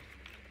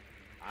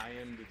 I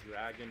am the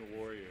Dragon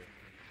Warrior.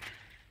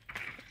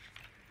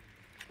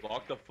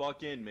 Lock the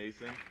fuck in,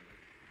 Mason.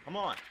 Come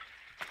on.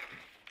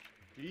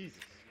 Jesus.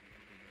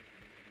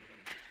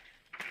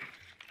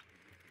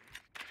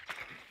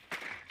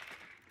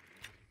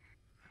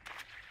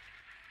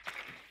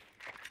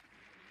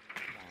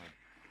 Come on.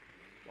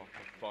 Lock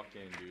the fuck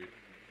in, dude.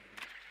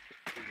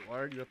 Why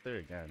are you up there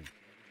again?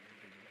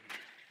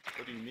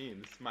 What do you mean?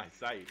 This is my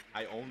site.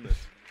 I own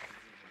this.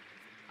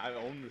 I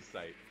own this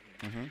site.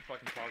 What are you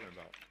fucking talking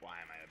about? Why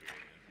am I up here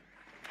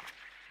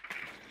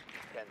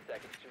again? 10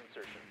 seconds to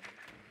insertion.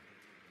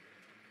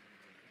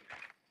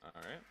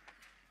 Alright.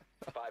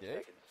 5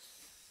 Okay.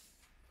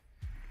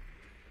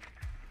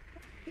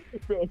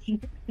 seconds. Bro, you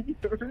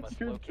heard must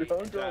your locate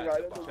drone and go Chat,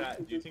 right under chat,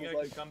 the do you think I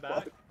like, can come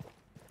fuck. back?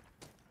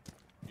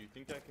 Do you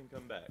think I can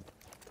come back?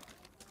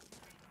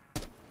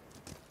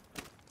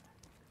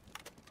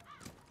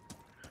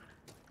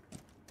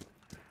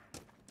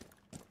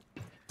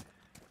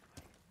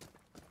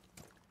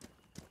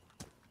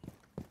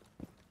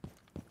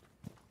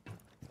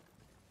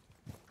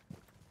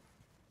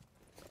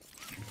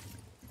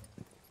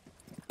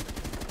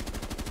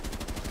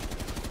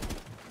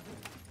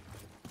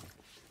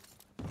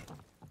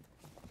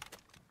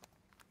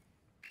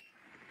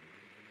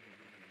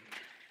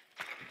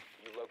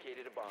 You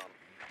located a bomb.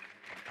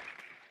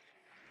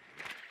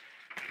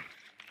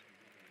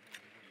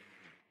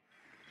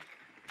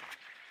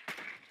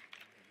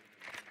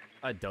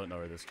 I don't know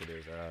where this kid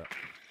is at.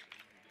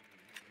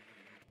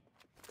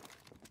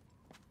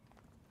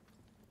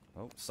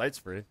 Oh, site's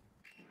free.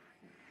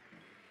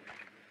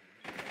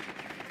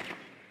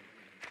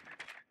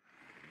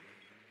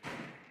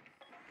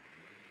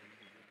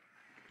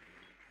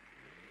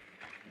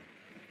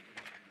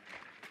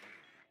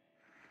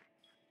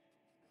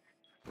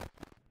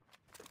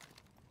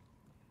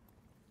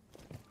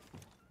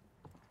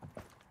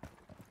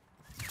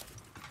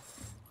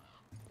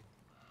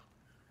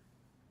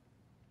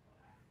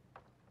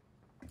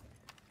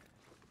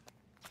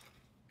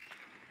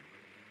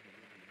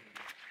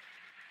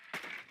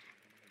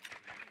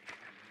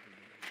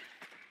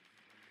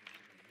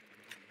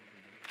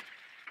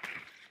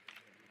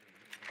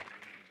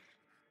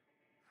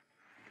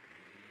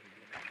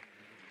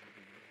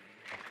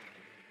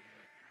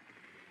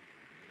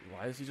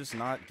 Why is he just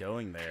not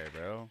going there,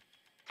 bro?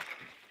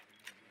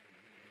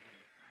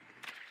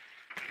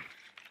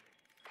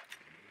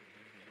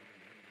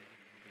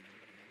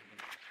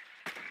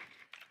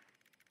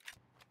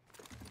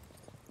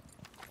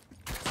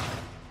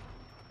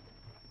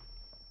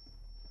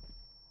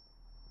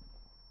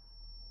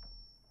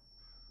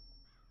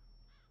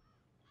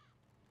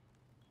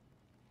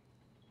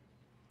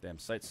 Damn,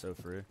 site's so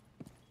free.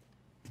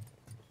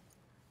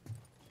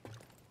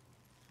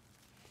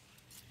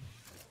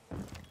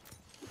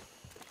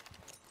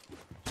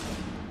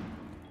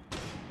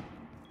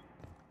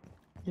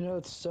 You know,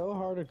 it's so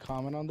hard to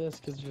comment on this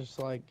because just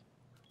like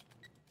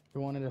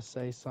you wanted to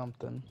say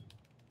something.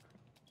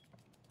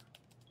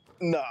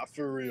 Nah,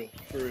 for real,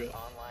 for real.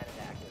 Online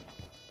and active.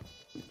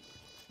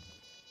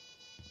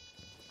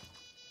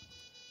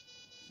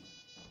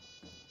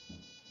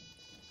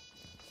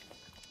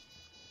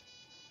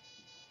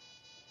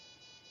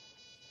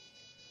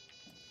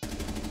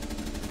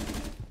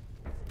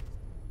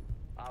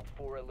 Op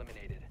 4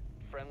 eliminated.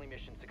 Friendly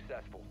mission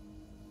successful.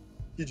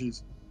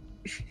 GG's.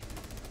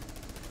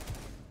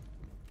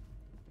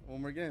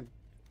 One more game.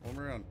 One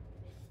more round.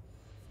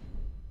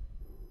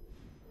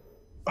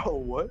 Oh,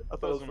 what? I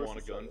thought Doesn't it was want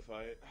a versus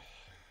gunfight.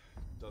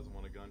 Doesn't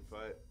want a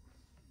gunfight.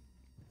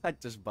 I'd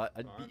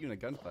beat you in a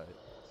gunfight.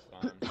 It's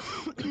fine.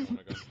 Doesn't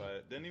want a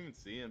gunfight. Didn't even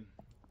see him.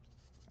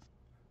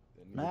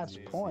 Didn't even Match see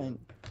him. point.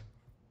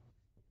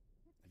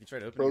 If you try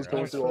to open Bro's your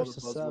going eyes. through all the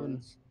Versus 7.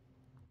 buzzwords.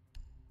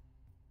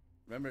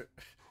 Remember,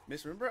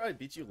 Miss, remember I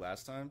beat you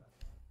last time?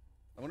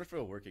 I wonder if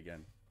it'll work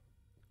again.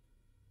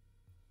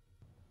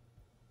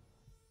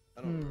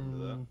 I don't remember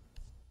that.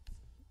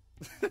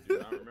 I do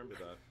not remember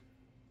that.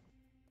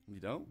 You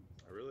don't?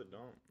 I really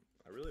don't.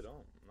 I really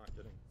don't. I'm not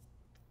kidding.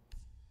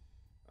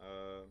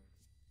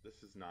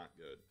 This is not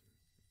good.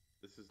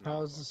 This is not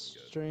How's the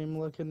fucking good. stream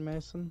looking,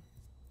 Mason?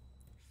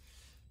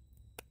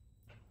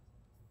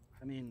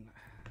 I mean,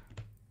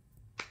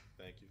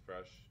 Thank you,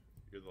 Fresh.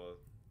 You're the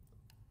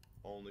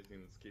only thing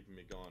that's keeping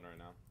me going right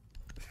now.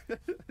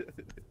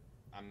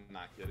 I'm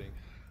not kidding.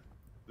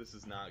 This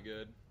is not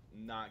good.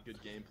 Not good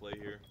gameplay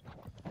here.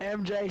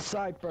 MJ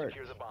Cypher.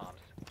 Secure the bombs.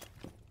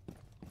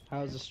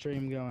 How's the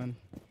stream going?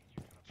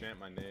 Chant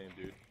my name,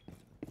 dude.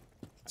 I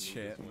need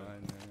chant this my one.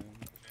 name.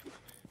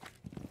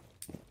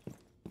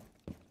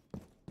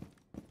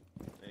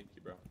 Thank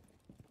you, bro.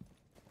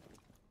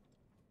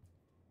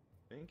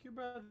 Thank you,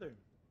 brother.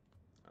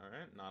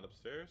 Alright, not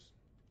upstairs.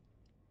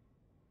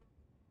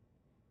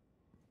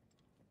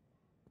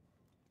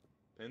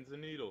 Pins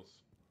and needles.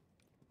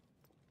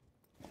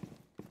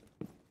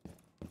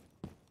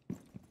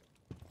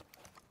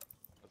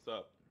 What's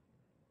up?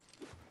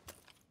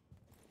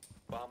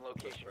 Bomb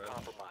location Fresh.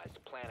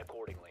 compromised. Plan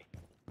accordingly.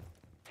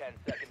 10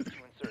 seconds to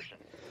insertion.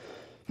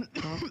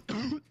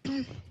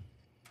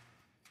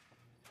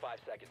 5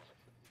 seconds.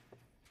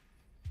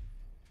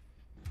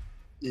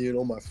 You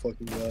know my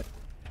fucking guy.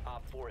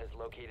 Op 4 has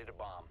located a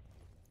bomb.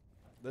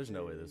 There's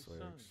no way this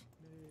works.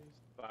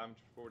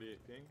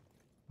 548 ping.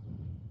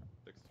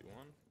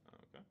 61.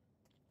 Okay.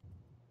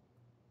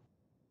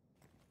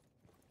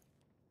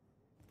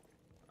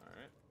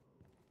 Alright.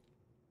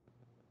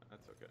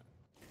 That's okay.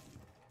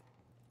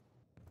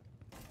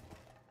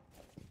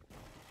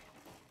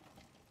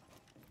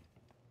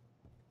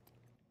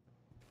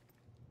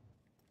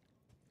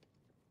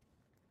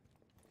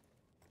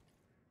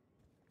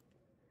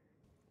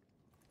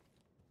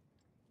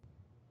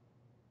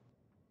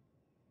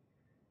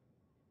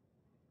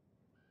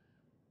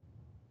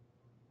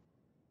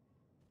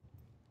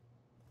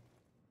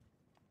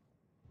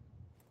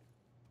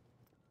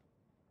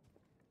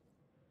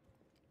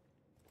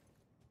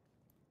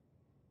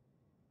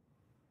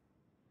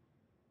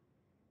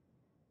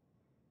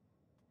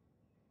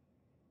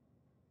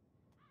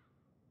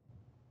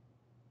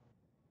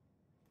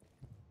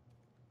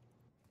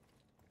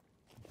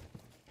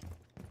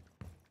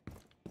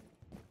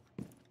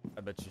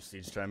 I bet you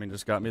siege timing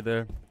just got me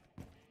there.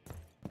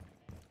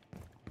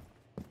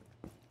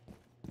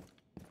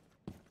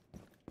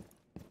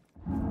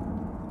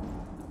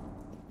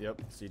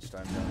 Yep, siege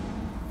time got me.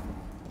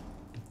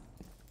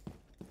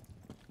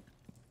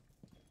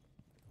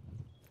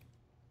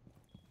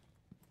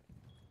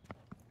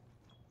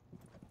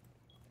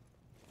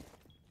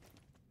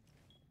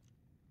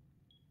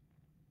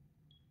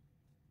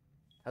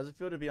 How's it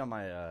feel to be on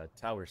my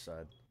tower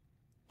side?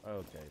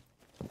 Okay.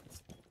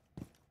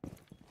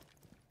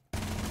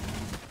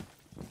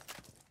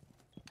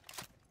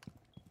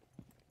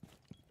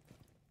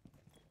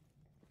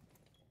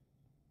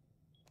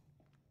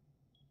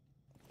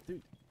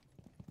 Dude.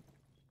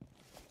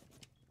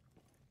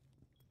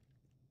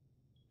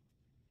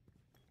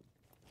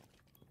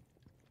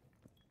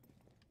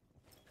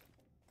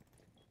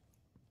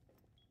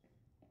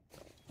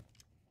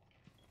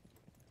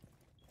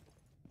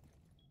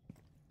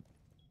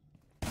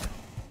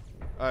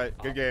 Alright,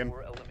 good Op game.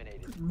 4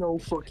 eliminated. No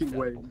fucking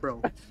way,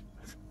 bro.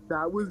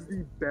 That was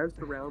the best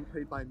round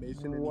played by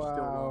Mason, and he still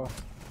Wow.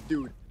 lost.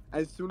 Dude,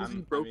 as soon as he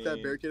I broke that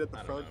mean, barricade at the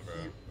I don't front, know, bro.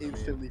 he I mean,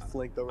 instantly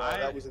flanked the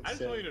round. That was I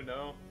just want you insane. to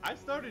know, I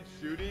started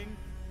shooting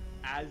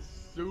as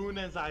soon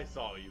as I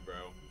saw you,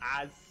 bro.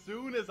 As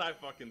soon as I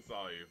fucking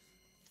saw you.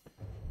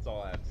 That's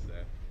all I have to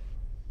say.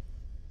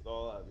 That's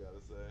all I've got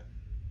to say.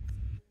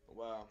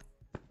 Wow.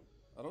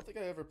 I don't think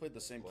I ever played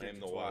the same Blame game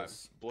the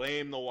twice.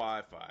 Blame the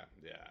Wi-Fi.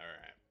 Yeah,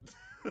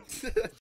 alright.